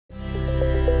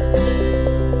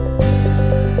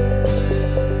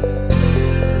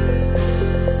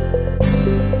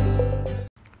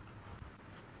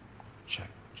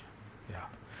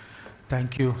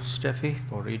Thank you, Steffi,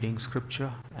 for reading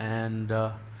scripture, and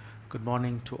good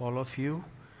morning to all of you.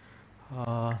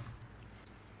 I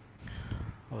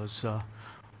was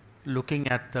looking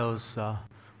at those,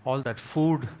 all that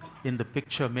food in the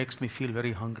picture makes me feel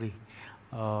very hungry.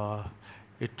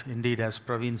 It indeed, as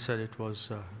Praveen said, it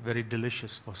was very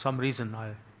delicious. For some reason,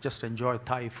 I just enjoy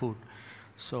Thai food.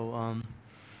 So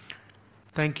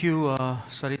thank you,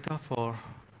 Sarita, for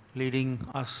leading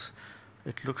us.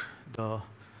 It looked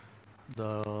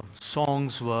the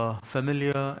songs were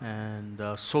familiar and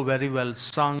so very well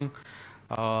sung,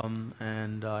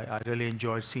 and I really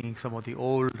enjoyed singing some of the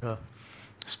old,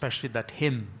 especially that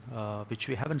hymn, which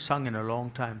we haven't sung in a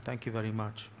long time. Thank you very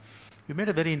much. You made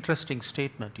a very interesting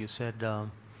statement. You said,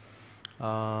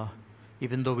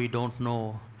 even though we don't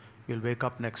know we'll wake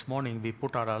up next morning, we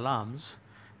put our alarms,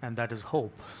 and that is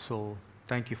hope. So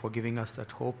thank you for giving us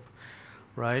that hope,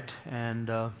 right?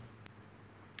 And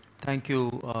thank you,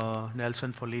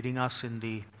 Nelson, for leading us in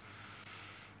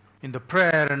the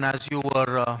prayer. And as you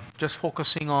were just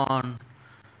focusing on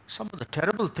some of the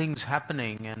terrible things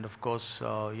happening, and of course,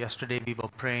 yesterday we were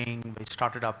praying. We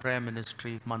started our prayer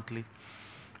ministry monthly.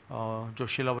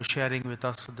 Joshila was sharing with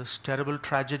us this terrible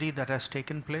tragedy that has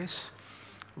taken place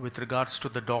with regards to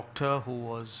the doctor who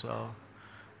was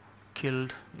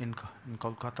killed in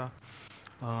Kolkata.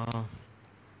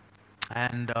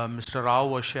 And Mr. Rao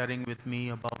was sharing with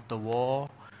me about the war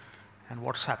and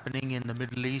what's happening in the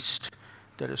Middle East.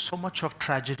 There is so much of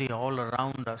tragedy all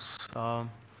around us.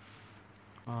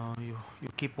 You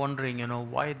keep wondering,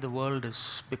 why the world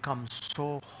has become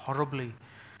so horribly,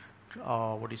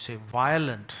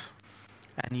 violent.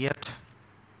 And yet,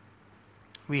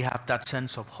 we have that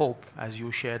sense of hope, as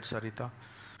you shared, Sarita,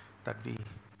 that we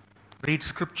read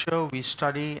scripture, we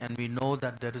study, and we know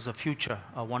that there is a future,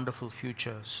 a wonderful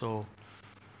future. So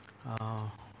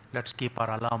let's keep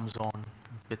our alarms on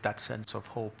with that sense of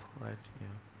hope, right?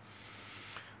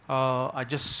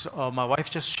 Yeah. My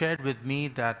wife just shared with me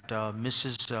that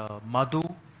Mrs. Madhu,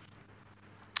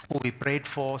 who we prayed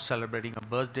for, celebrating a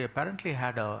birthday, apparently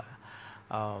had a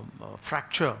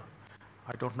fracture.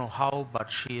 I don't know how,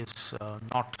 but she is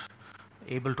not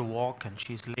able to walk, and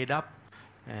she's laid up.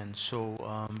 And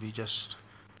so we just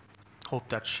hope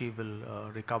that she will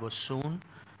recover soon.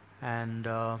 And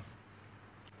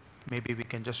maybe we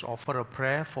can just offer a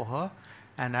prayer for her.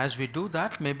 And as we do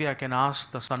that, maybe I can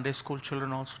ask the Sunday school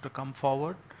children also to come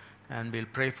forward, and we'll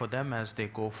pray for them as they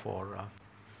go for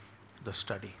the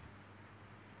study.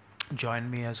 Join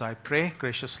me as I pray.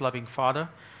 Gracious, loving Father,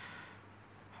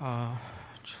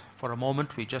 for a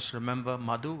moment we just remember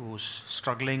Madhu, who's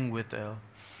struggling with a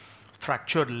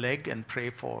fractured leg, and pray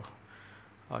for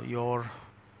your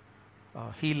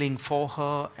healing for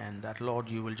her, and that, Lord,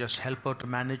 you will just help her to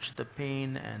manage the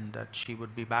pain, and that she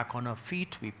would be back on her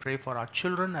feet. We pray for our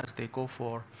children as they go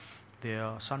for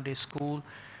their Sunday school.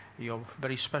 Your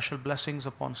very special blessings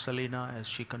upon Selena as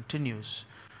she continues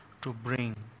to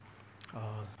bring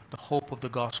the hope of the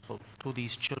gospel to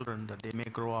these children, that they may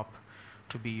grow up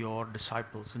to be your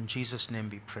disciples. In Jesus' name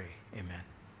we pray. Amen.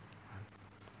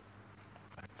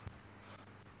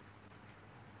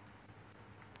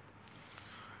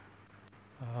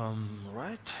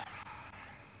 Right.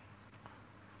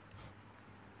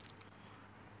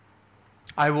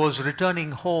 I was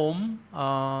returning home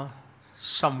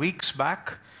some weeks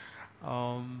back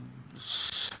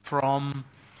from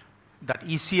that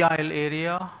ECIL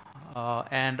area,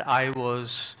 and I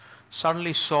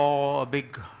suddenly saw a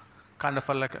big kind of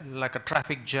like a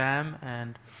traffic jam,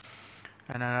 and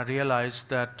I realized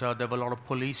that there were a lot of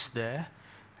police there,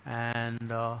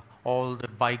 and all the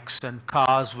bikes and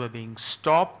cars were being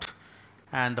stopped,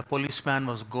 and the policeman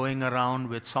was going around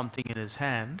with something in his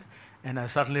hand, and I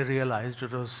suddenly realized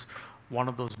it was one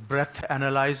of those breath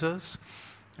analyzers,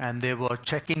 and they were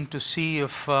checking to see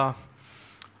if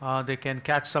they can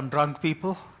catch some drunk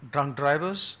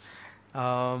drivers,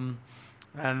 and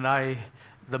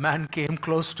the man came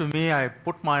close to me. I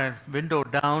put my window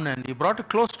down, and he brought it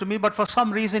close to me, but for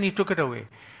some reason he took it away.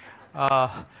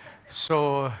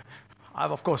 So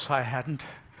of course, I hadn't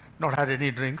not had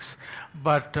any drinks,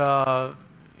 but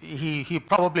he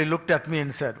probably looked at me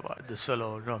and said, well, this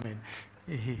fellow, I mean,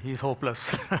 he's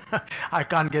hopeless. I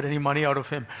can't get any money out of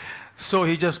him. So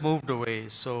he just moved away.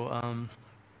 So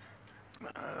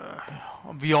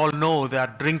we all know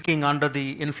that drinking under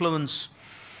the influence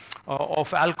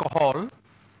of alcohol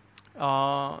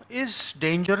is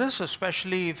dangerous,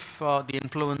 especially if the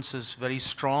influence is very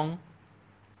strong.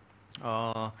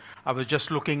 I was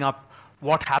just looking up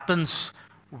what happens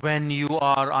when you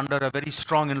are under a very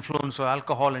strong influence of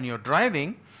alcohol and you're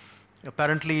driving.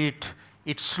 Apparently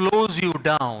it slows you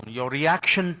down. Your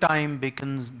reaction time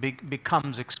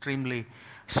becomes extremely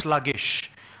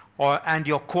sluggish, and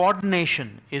your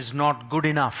coordination is not good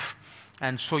enough,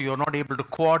 and so you're not able to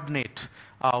coordinate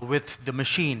with the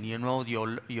machine. You know,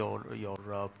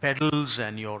 your pedals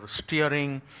and your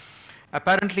steering.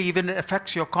 Apparently, even it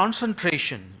affects your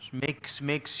concentration.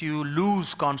 Makes you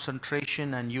lose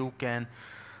concentration, and you can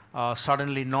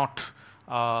suddenly not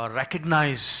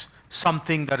recognize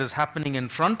something that is happening in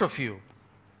front of you.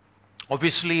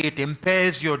 Obviously, it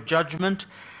impairs your judgment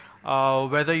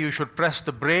whether you should press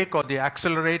the brake or the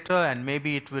accelerator, and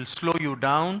maybe it will slow you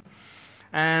down.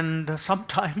 And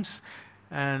sometimes,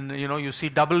 and you know, you see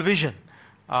double vision.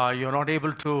 You're not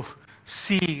able to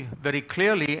see very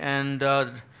clearly, and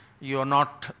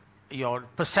your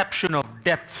perception of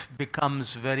depth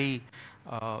becomes very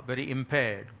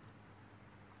impaired.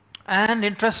 And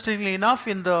interestingly enough,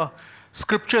 in the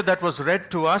scripture that was read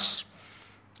to us,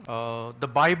 the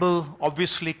Bible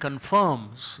obviously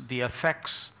confirms the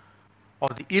effects or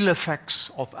the ill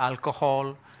effects of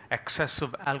alcohol,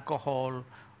 excessive alcohol,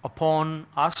 upon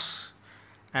us.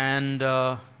 And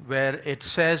where it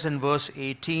says in verse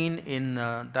 18 in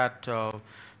that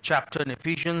chapter in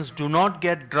Ephesians, do not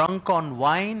get drunk on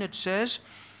wine, it says,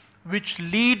 which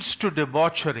leads to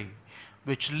debauchery,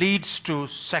 which leads to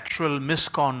sexual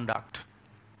misconduct.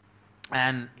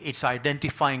 And it's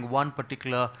identifying one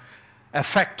particular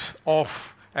effect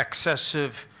of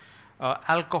excessive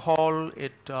alcohol.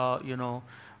 It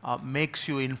makes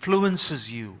you,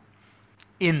 influences you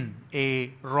in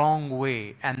a wrong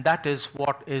way, and that is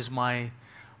what is my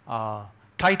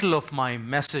title of my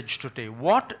message today.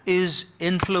 What is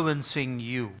influencing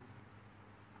you,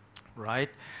 right?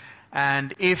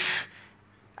 And if,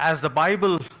 as the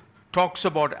Bible talks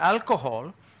about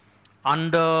alcohol,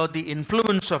 under the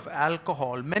influence of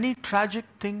alcohol, many tragic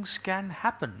things can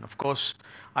happen. Of course,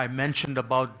 I mentioned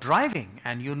about driving,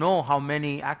 and you know how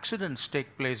many accidents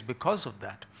take place because of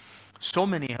that. So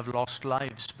many have lost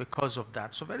lives because of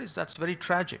that. So that's very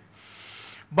tragic.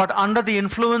 But under the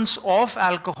influence of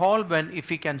alcohol, if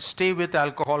we can stay with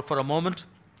alcohol for a moment,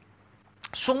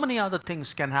 so many other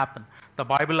things can happen. The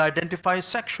Bible identifies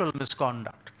sexual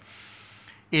misconduct.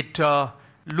 It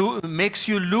makes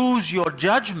you lose your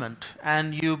judgment,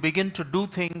 and you begin to do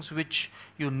things which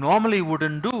you normally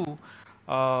wouldn't do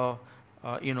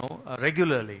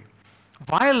regularly.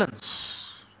 Violence.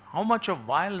 How much of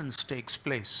violence takes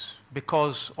place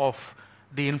because of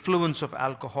the influence of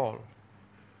alcohol?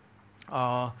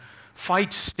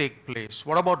 Fights take place.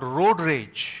 What about road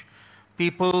rage?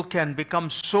 People can become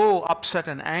so upset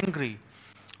and angry,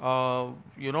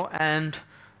 and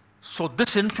so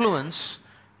this influence,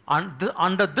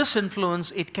 under this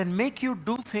influence, it can make you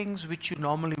do things which you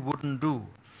normally wouldn't do.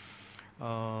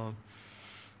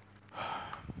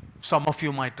 Some of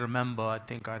you might remember, I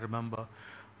think I remember,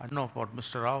 I don't know about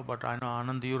Mr. Rao, but I know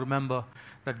Anand, you remember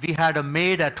that we had a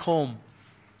maid at home,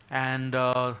 and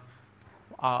our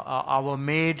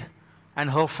maid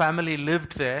and her family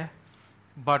lived there,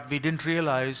 but we didn't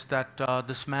realize that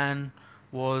this man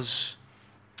was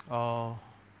a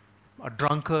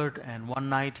drunkard, and one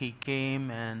night he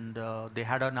came, and they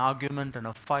had an argument and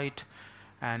a fight,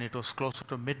 and it was closer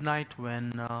to midnight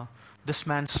when this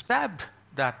man stabbed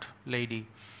that lady,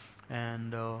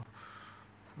 and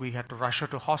we had to rush her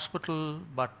to hospital,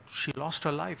 but she lost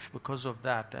her life because of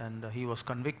that, and he was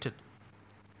convicted.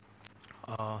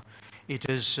 It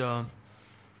is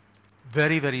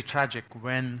very, very tragic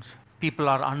when people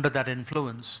are under that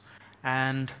influence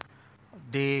and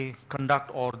they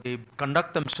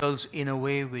conduct themselves in a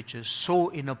way which is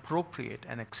so inappropriate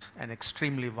and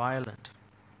extremely violent.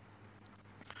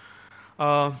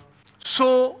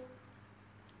 So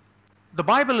the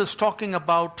Bible is talking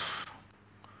about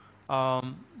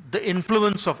the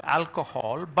influence of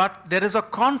alcohol, but there is a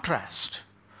contrast.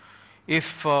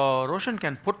 If Roshan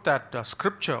can put that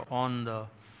scripture on the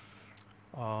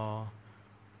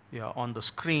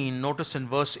screen, notice in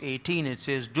verse 18 it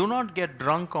says, "Do not get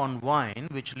drunk on wine,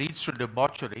 which leads to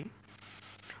debauchery.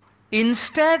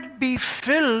 Instead, be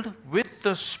filled with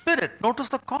the Spirit." Notice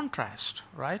the contrast,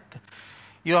 right?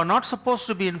 You are not supposed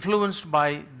to be influenced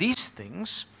by these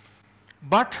things,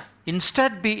 but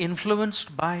instead be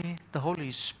influenced by the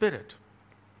Holy Spirit.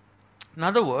 In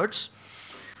other words,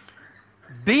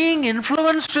 being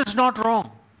influenced is not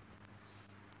wrong,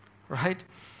 right?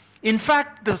 In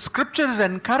fact, the scripture is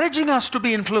encouraging us to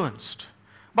be influenced.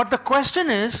 But the question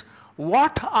is,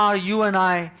 what are you and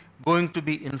I going to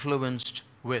be influenced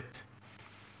with?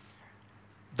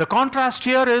 The contrast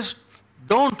here is,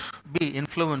 don't be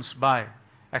influenced by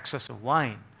excessive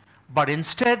wine, but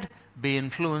instead be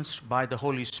influenced by the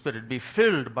Holy Spirit. Be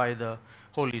filled by the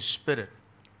Holy Spirit.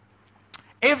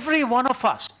 Every one of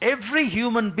us, every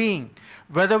human being,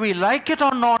 whether we like it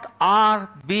or not, are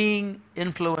being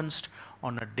influenced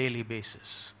on a daily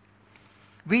basis.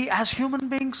 We as human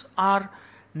beings are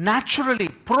naturally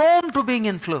prone to being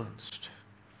influenced.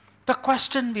 The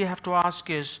question we have to ask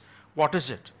is, what is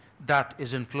it that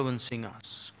is influencing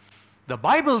us? The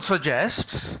Bible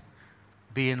suggests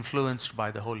be influenced by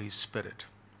the Holy Spirit.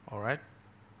 All right?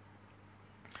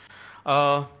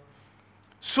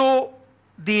 So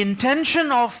the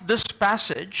intention of this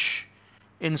passage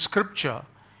in Scripture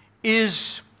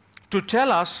is to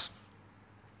tell us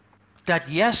that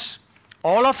yes,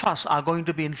 all of us are going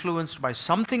to be influenced by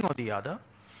something or the other,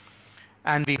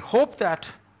 and we hope that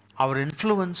our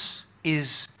influence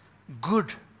is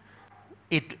good.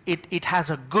 It has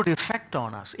a good effect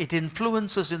on us. It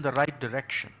influences in the right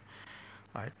direction,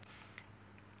 right?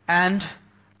 And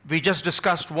we just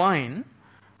discussed wine,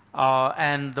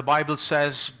 and the Bible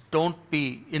says don't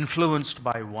be influenced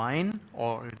by wine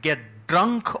or get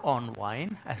drunk on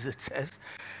wine, as it says.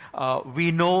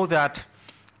 We know that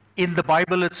in the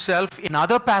Bible itself, in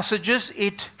other passages,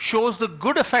 it shows the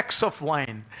good effects of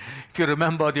wine. If you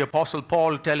remember the Apostle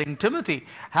Paul telling Timothy,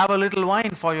 have a little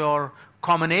wine for your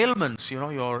common ailments,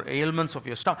 your ailments of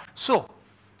your stomach. So,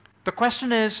 the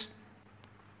question is,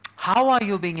 how are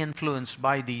you being influenced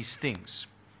by these things,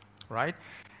 right?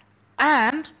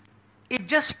 And it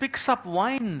just picks up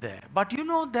wine there. But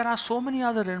there are so many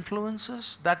other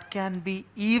influences that can be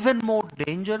even more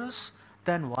dangerous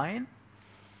than wine.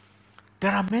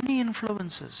 There are many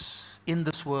influences in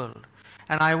this world.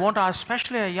 And I want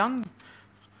especially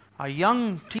our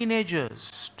young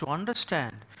teenagers to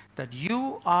understand that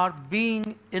you are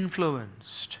being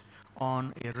influenced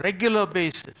on a regular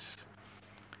basis,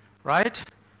 right?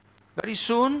 Very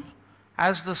soon,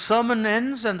 as the sermon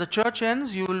ends and the church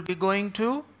ends, you will be going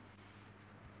to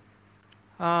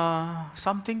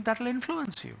something that will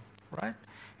influence you, right?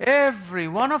 Every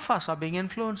one of us are being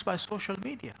influenced by social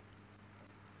media.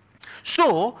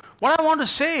 So, what I want to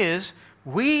say is,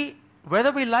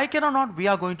 whether we like it or not, we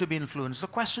are going to be influenced. The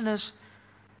question is,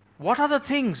 what are the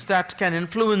things that can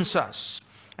influence us?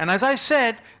 And as I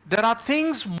said, there are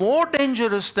things more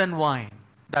dangerous than wine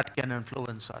that can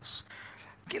influence us.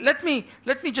 Let me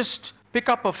just pick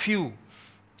up a few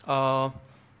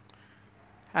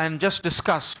and just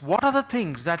discuss what are the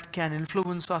things that can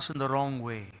influence us in the wrong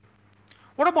way.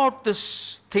 What about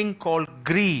this thing called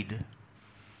greed?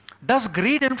 Does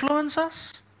greed influence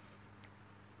us?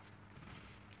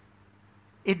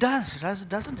 It does,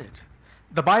 doesn't it?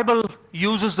 The Bible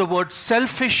uses the word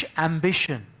selfish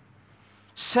ambition.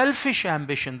 Selfish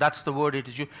ambition, that's the word it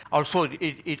is used. Also,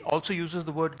 it also uses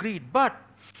the word greed. But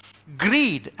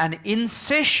greed, an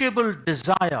insatiable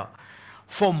desire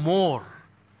for more,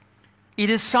 it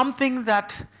is something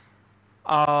that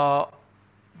that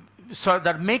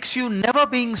makes you never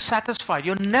being satisfied.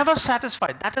 You're never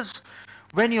satisfied. That is,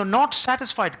 when you're not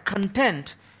satisfied,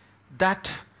 content,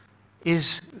 that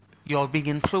is, you're being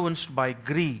influenced by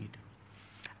greed.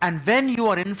 And when you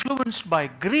are influenced by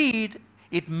greed,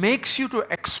 it makes you to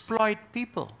exploit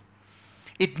people.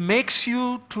 It makes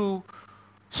you to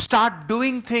start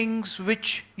doing things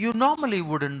which you normally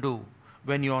wouldn't do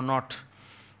when you're not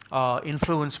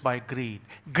influenced by greed.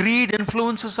 Greed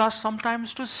influences us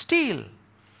sometimes to steal,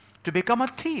 to become a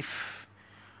thief,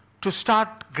 to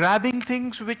start grabbing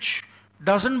things which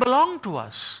doesn't belong to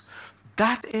us.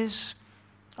 That is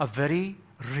a very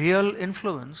real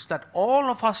influence that all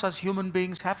of us as human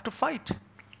beings have to fight.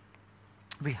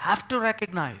 We have to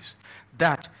recognize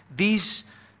that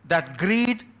that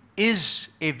greed is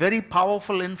a very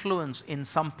powerful influence in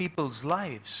some people's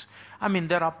lives. I mean,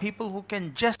 there are people who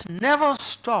can just never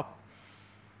stop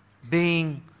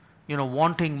being,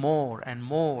 wanting more and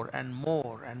more and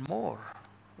more and more,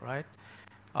 right?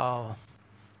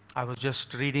 I was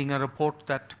just reading a report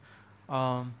that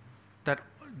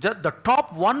the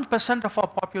top 1% of our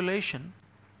population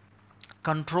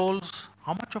controls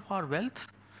how much of our wealth?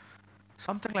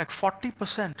 Something like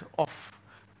 40% of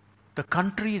the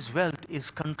country's wealth is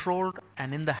controlled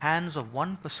and in the hands of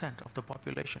 1% of the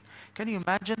population. Can you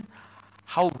imagine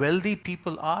how wealthy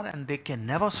people are, and they can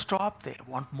never stop? They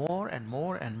want more and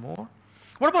more and more.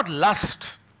 What about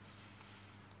lust?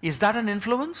 Is that an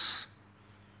influence?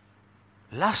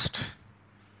 Lust,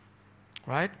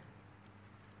 right?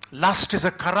 Lust is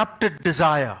a corrupted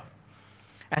desire,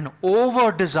 an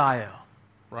over desire,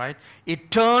 right?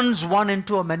 It turns one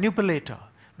into a manipulator.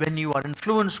 When you are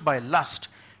influenced by lust,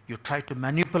 you try to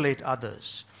manipulate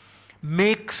others,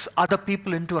 makes other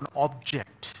people into an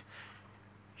object.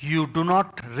 You do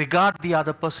not regard the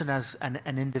other person as an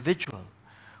individual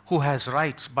who has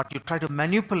rights, but you try to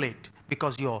manipulate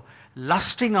because you're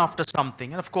lusting after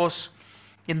something. And of course,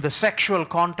 in the sexual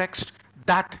context,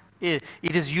 it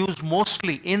is used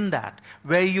mostly in that,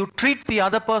 where you treat the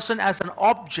other person as an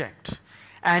object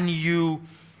and you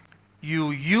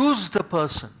use the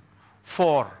person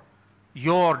for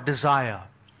your desire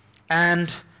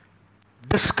and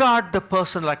discard the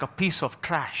person like a piece of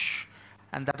trash.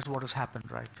 And that is what has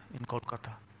happened, right, in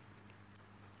Kolkata.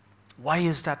 Why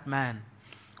is that man?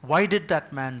 Why did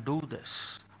that man do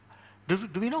this?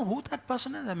 Do we know who that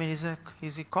person is? I mean,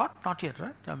 is he caught? Not yet,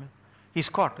 right? I mean, he's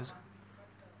caught, is it?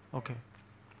 Okay.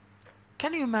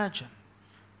 Can you imagine?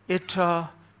 It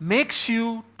makes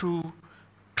you to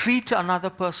treat another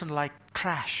person like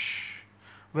trash,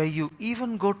 where you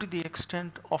even go to the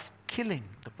extent of killing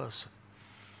the person.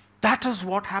 That is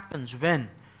what happens when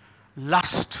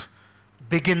lust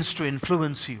begins to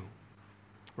influence you,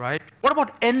 right? What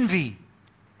about envy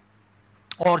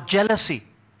or jealousy?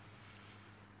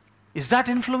 Is that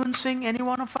influencing any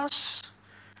one of us?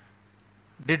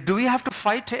 Do we have to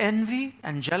fight envy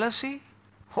and jealousy?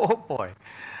 Oh boy,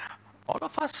 all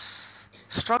of us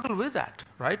struggle with that,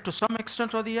 right? To some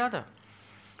extent or the other,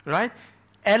 right?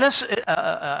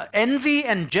 Envy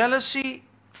and jealousy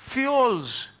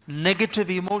fuels negative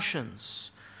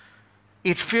emotions.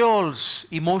 It fuels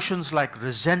emotions like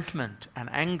resentment and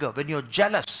anger. When you're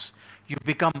jealous,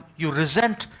 you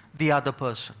resent the other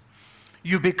person.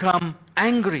 You become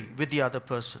angry with the other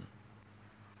person.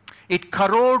 It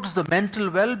corrodes the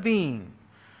mental well-being.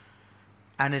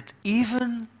 And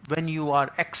even when you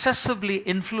are excessively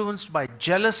influenced by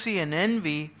jealousy and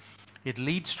envy, it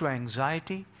leads to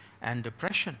anxiety and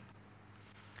depression.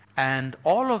 And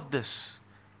all of this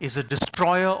is a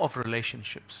destroyer of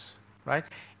relationships, right?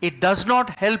 It does not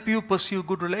help you pursue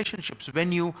good relationships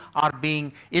when you are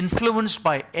being influenced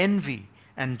by envy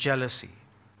and jealousy,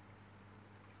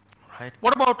 right?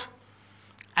 What about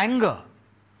anger?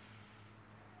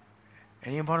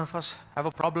 Any one of us have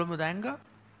a problem with anger?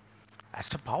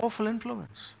 That's a powerful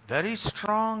influence, very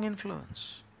strong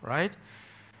influence, right?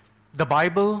 The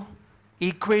Bible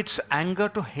equates anger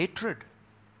to hatred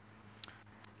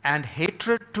and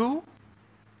hatred to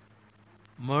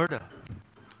murder.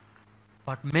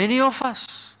 But many of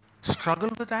us struggle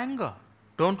with anger,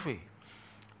 don't we?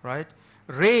 Right?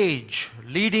 Rage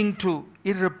leading to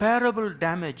irreparable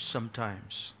damage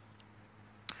sometimes,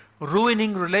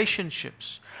 ruining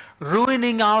relationships,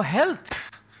 ruining our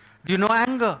health. Do you know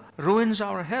anger ruins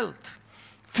our health,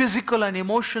 physical and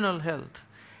emotional health,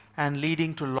 and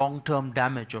leading to long-term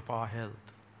damage of our health.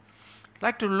 I'd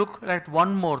like to look at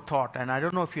one more thought, and I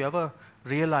don't know if you ever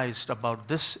realized about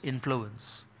this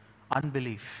influence,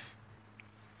 unbelief.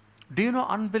 Do you know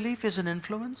unbelief is an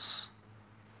influence?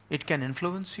 It can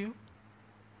influence you.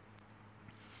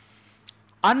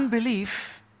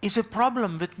 Unbelief is a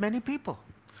problem with many people.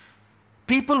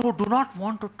 People who do not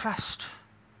want to trust,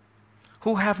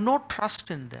 who have no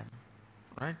trust in them,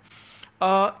 right?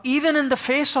 Even in the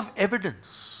face of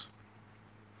evidence.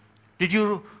 Did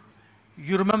you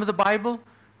remember the Bible?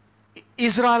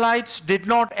 Israelites did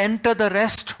not enter the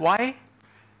rest. Why?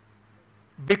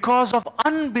 Because of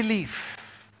unbelief.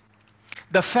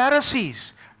 The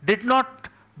Pharisees did not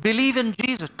believe in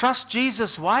Jesus, trust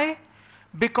Jesus. Why?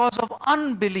 Because of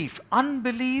unbelief.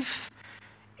 Unbelief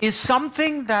is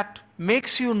something that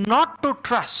makes you not to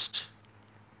trust.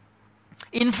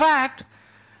 In fact,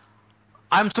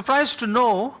 I'm surprised to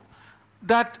know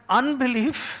that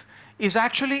unbelief is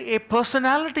actually a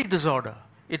personality disorder.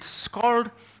 It's called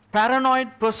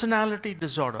paranoid personality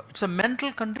disorder. It's a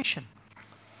mental condition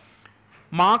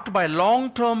marked by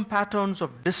long-term patterns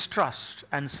of distrust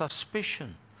and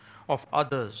suspicion of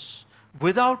others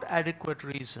without adequate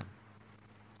reason.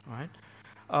 Right?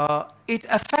 It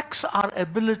affects our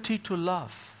ability to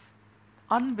love.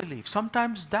 Unbelief.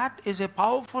 Sometimes that is a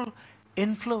powerful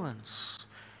influence.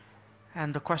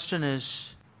 And the question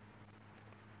is,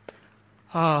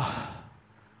 are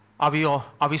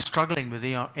we struggling with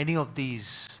any of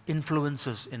these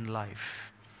influences in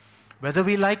life? Whether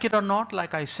we like it or not,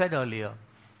 like I said earlier,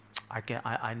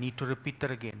 I need to repeat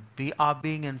that again. We are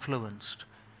being influenced.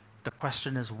 The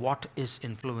question is, what is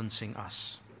influencing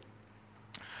us?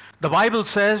 The Bible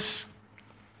says,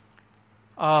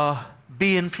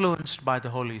 be influenced by the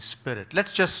Holy Spirit.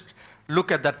 Let's just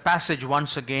look at that passage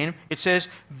once again. It says,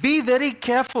 be very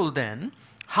careful then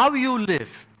how you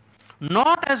live,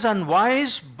 not as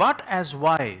unwise, but as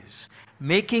wise,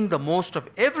 making the most of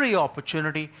every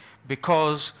opportunity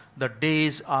because the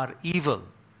days are evil.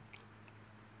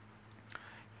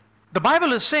 The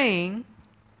Bible is saying,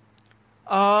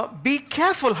 be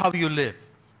careful how you live.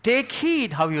 Take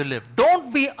heed how you live.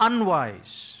 Don't be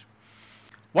unwise.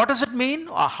 What does it mean?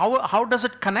 Or how does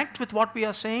it connect with what we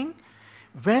are saying?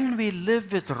 When we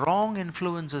live with wrong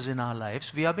influences in our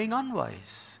lives, we are being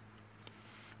unwise.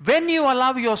 When you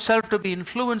allow yourself to be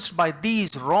influenced by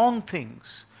these wrong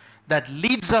things that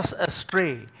leads us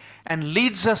astray and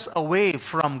leads us away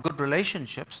from good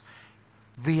relationships,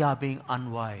 we are being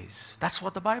unwise. That's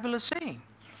what the Bible is saying.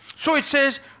 So it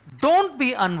says, don't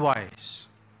be unwise.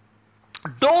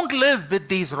 Don't live with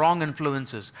these wrong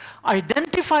influences.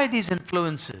 Identify these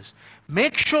influences.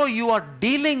 Make sure you are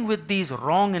dealing with these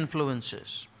wrong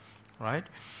influences. Right?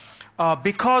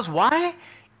 Because why?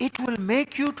 It will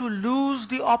make you to lose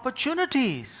the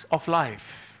opportunities of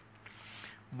life.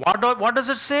 What does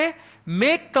it say?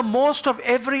 Make the most of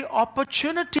every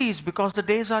opportunities because the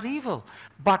days are evil.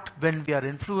 But when we are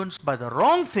influenced by the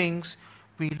wrong things,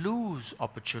 we lose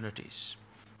opportunities.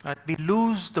 Right? We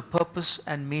lose the purpose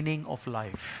and meaning of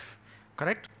life.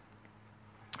 Correct?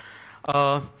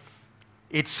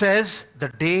 It says the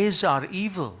days are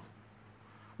evil.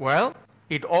 Well,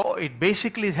 it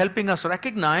basically is helping us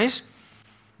recognize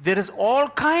there is all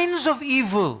kinds of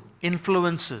evil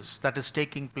influences that is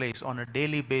taking place on a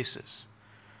daily basis.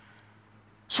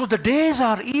 So the days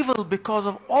are evil because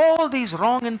of all these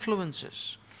wrong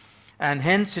influences. And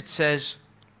hence it says,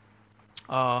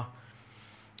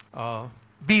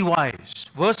 be wise.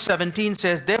 Verse 17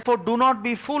 says, therefore do not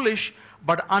be foolish,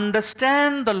 but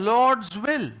understand the Lord's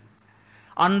will.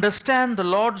 Understand the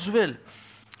Lord's will.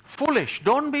 Foolish,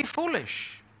 don't be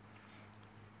foolish.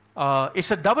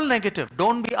 It's a double negative.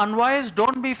 Don't be unwise,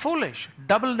 don't be foolish.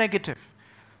 Double negative.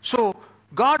 So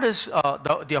God is,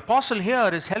 the apostle here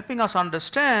is helping us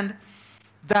understand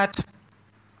that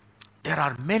there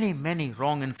are many, many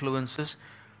wrong influences,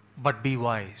 but be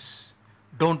wise.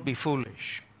 Don't be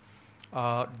foolish.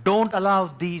 Don't allow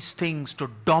these things to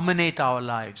dominate our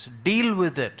lives. Deal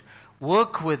with it.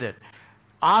 Work with it.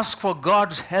 Ask for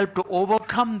God's help to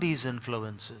overcome these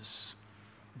influences.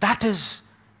 That is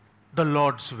the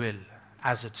Lord's will,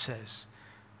 as it says.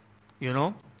 You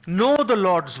know the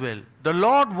Lord's will. The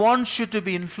Lord wants you to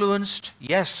be influenced,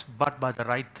 yes, but by the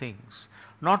right things,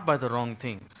 not by the wrong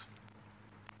things.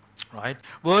 Right?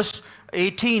 Verse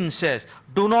 18 says,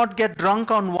 do not get drunk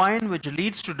on wine which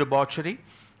leads to debauchery.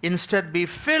 Instead, be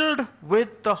filled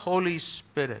with the Holy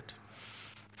Spirit.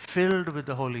 Filled with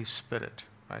the Holy Spirit.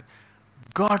 Right?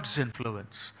 God's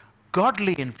influence,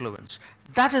 godly influence.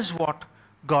 That is what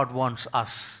God wants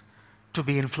us to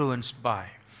be influenced by.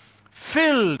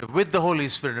 Filled with the Holy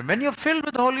Spirit. And when you're filled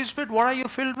with the Holy Spirit, what are you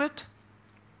filled with?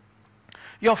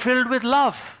 You're filled with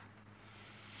love.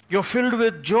 You're filled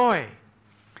with joy.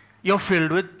 You're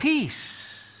filled with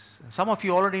peace. Some of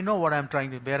you already know where I'm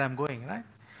going, right?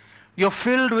 You're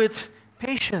filled with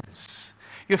patience.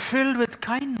 You're filled with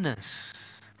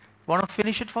kindness. Want to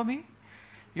finish it for me?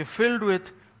 You're filled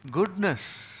with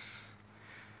goodness,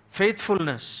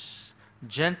 faithfulness,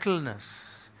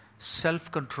 gentleness,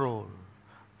 self-control,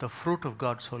 the fruit of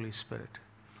God's Holy Spirit.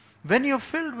 When you're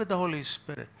filled with the Holy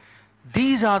Spirit,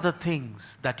 these are the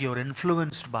things that you're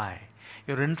influenced by.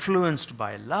 You're influenced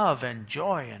by love and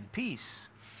joy and peace.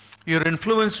 You're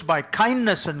influenced by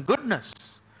kindness and goodness.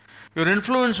 You're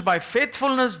influenced by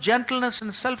faithfulness, gentleness,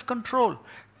 and self-control.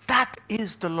 That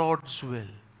is the Lord's will,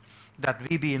 that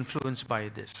we be influenced by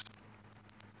this.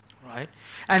 Right?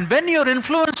 And when you're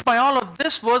influenced by all of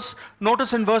this,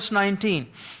 notice in verse 19,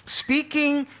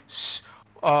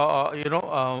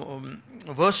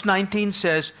 verse 19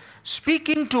 says,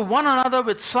 speaking to one another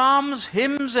with psalms,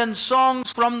 hymns, and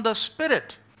songs from the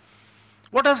Spirit.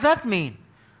 What does that mean?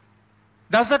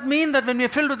 Does that mean that when we are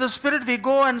filled with the Spirit, we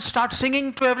go and start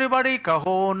singing to everybody,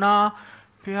 Kaho na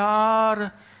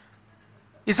pyar?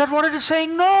 Is that what it is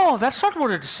saying? No, that's not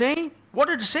what it is saying. What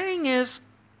it is saying is,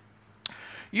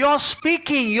 your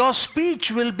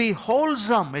speech will be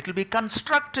wholesome, it will be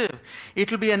constructive, it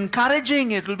will be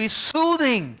encouraging, it will be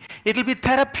soothing, it will be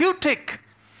therapeutic.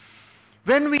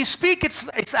 When we speak,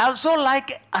 it's also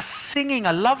like a singing,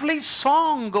 a lovely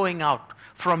song going out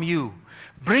from you,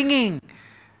 bringing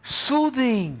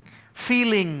soothing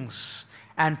feelings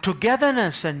and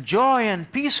togetherness and joy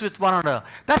and peace with one another.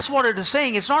 That's what it is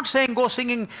saying. It's not saying go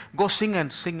sing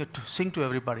to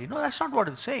everybody. No, that's not what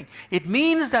it's saying. It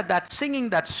means that singing,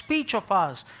 that speech of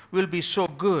ours will be so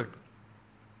good.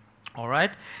 All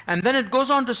right? And then it goes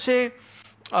on to say,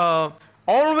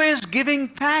 always giving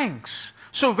thanks.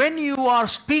 So when you are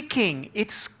speaking,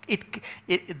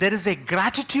 there is a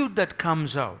gratitude that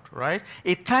comes out, right?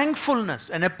 A thankfulness,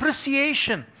 an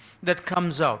appreciation that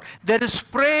comes out. There is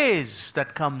praise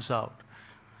that comes out.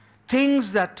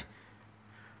 Things that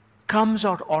comes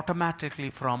out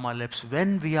automatically from our lips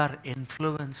when we are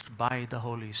influenced by the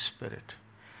Holy Spirit.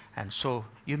 And so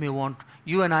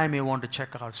you and I may want to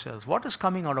check ourselves. What is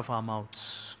coming out of our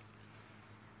mouths?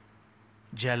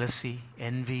 Jealousy,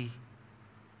 envy,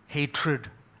 hatred,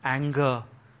 anger,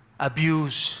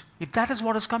 abuse. If that is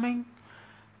what is coming,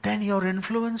 then your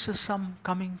influence is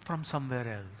coming from somewhere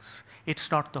else.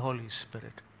 It's not the Holy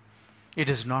Spirit. It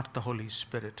is not the Holy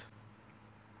Spirit.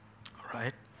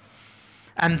 Right?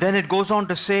 And then it goes on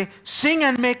to say, sing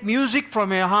and make music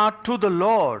from your heart to the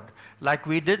Lord. Like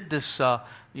we did this,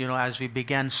 as we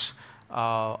began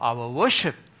our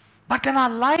worship. But then our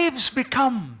lives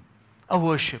become a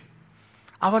worship.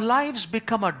 Our lives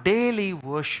become a daily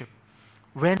worship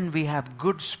when we have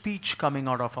good speech coming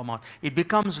out of our mouth. It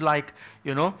becomes like,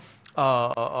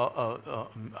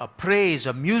 a praise,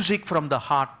 a music from the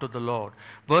heart to the Lord.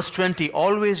 Verse 20,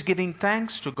 always giving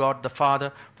thanks to God the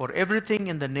Father for everything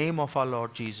in the name of our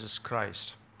Lord Jesus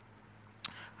Christ.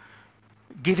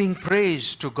 Giving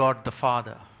praise to God the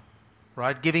Father,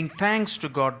 right? Giving thanks to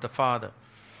God the Father.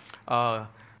 God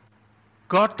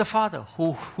the Father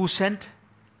who sent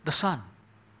the Son,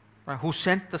 right? Who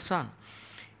sent the Son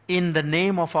in the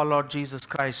name of our Lord Jesus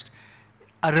Christ.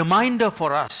 A reminder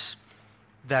for us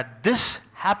that this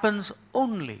happens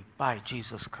only by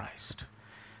Jesus Christ.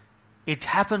 It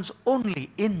happens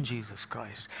only in Jesus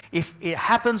Christ. It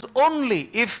happens only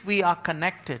if we are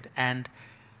connected and,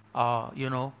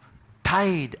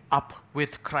 tied up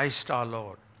with Christ our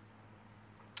Lord.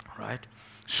 Right?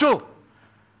 So,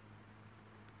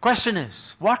 question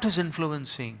is, what is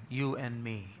influencing you and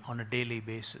me on a daily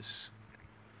basis?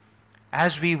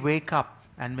 As we wake up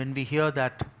and when we hear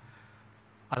that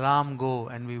alarm go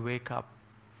and we wake up,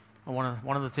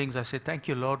 one of the things I say, thank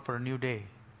you, Lord, for a new day.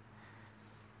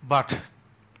 But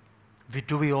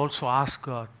do we also ask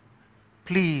God,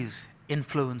 please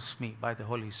influence me by the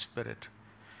Holy Spirit.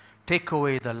 Take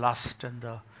away the lust and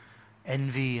the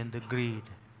envy and the greed.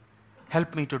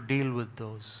 Help me to deal with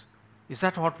those. Is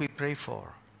that what we pray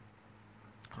for?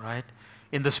 Right?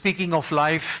 In the Speaking of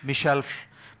Life, Michelle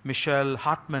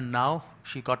Hartman now,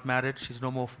 she got married. She's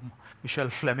no more Michelle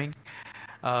Fleming.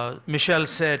 Michelle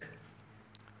said,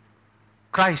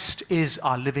 Christ is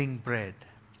our living bread.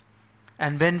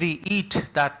 And when we eat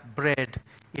that bread,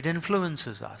 it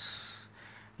influences us.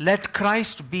 Let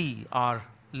Christ be our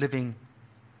living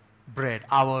bread,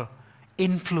 our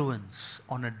influence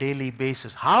on a daily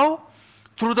basis. How?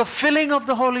 Through the filling of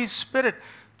the Holy Spirit.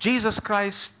 Jesus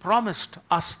Christ promised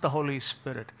us the Holy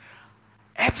Spirit.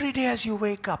 Every day as you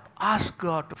wake up, ask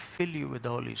God to fill you with the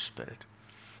Holy Spirit.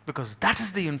 Because that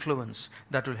is the influence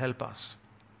that will help us.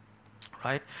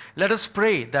 Right? Let us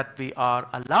pray that we are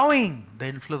allowing the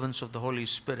influence of the Holy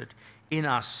Spirit in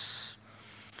us.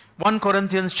 1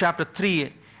 Corinthians chapter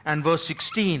 3 and verse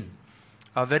 16,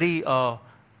 a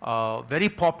very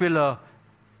popular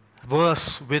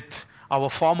verse with our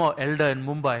former elder in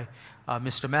Mumbai,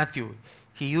 Mr. Matthew.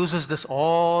 He uses this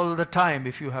all the time,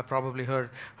 if you have probably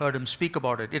heard him speak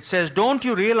about it. It says, don't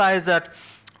you realize that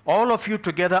all of you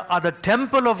together are the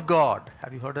temple of God?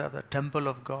 Have you heard of the temple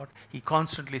of God? He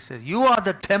constantly says, you are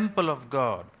the temple of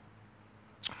God.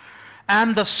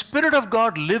 And the Spirit of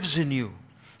God lives in you.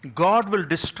 God will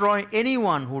destroy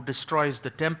anyone who destroys the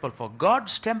temple, for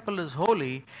God's temple is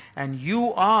holy, and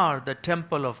you are the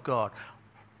temple of God.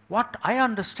 What I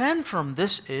understand from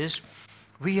this is,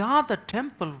 we are the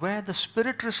temple where the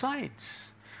Spirit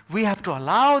resides. We have to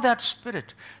allow that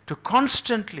Spirit to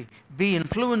constantly be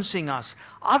influencing us.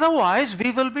 Otherwise,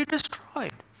 we will be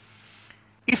destroyed.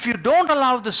 If you don't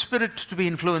allow the Spirit to be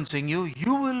influencing you,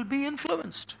 you will be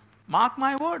influenced. Mark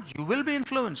my words, you will be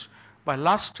influenced by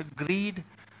lust, greed,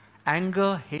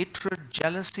 anger, hatred,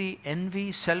 jealousy,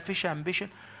 envy, selfish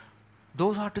ambition.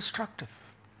 Those are destructive.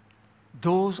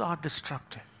 Those are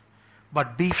destructive.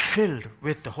 But be filled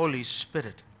with the Holy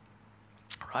Spirit.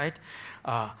 Right?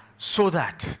 So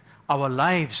that our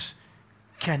lives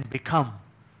can become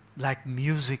like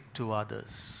music to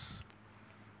others.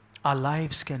 Our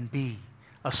lives can be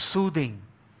a soothing,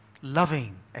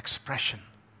 loving expression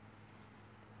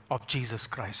of Jesus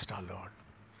Christ our Lord,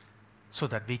 so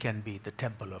that we can be the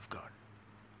temple of God.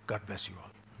 God bless you all.